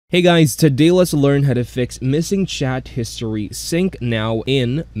Hey guys, today let's learn how to fix missing chat history sync now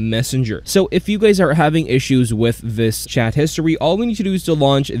in Messenger. So if you guys are having issues with this chat history, all we need to do is to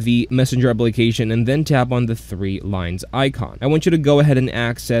launch the Messenger application and then tap on the 3 lines icon. I want you to go ahead and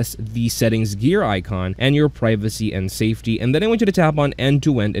access the settings gear icon and your privacy and safety, and then I want you to tap on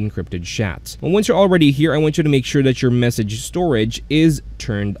end-to-end encrypted chats. Well, once you're already here, I want you to make sure that your message storage is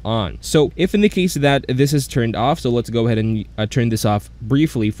turned on. So if in the case that this is turned off, so let's go ahead and turn this off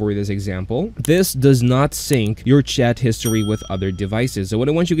briefly for this example. This does not sync your chat history with other devices. So what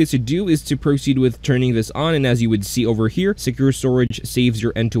I want you guys to do is to proceed with turning this on, and as you would see over here, secure storage saves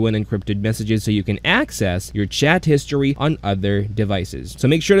your end-to-end encrypted messages so you can access your chat history on other devices. So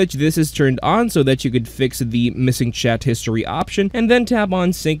make sure that this is turned on so that you could fix the missing chat history option, and then tap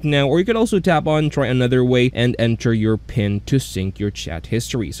on sync now, or you could also tap on try another way and enter your PIN to sync your chat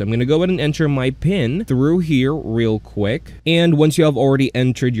history. So I'm going to go ahead and enter my PIN through here real quick, and once you have already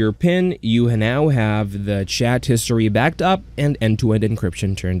entered your PIN, you now have the chat history backed up and end-to-end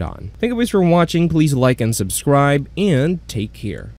encryption turned on. Thank you guys for watching. Please like and subscribe, and take care.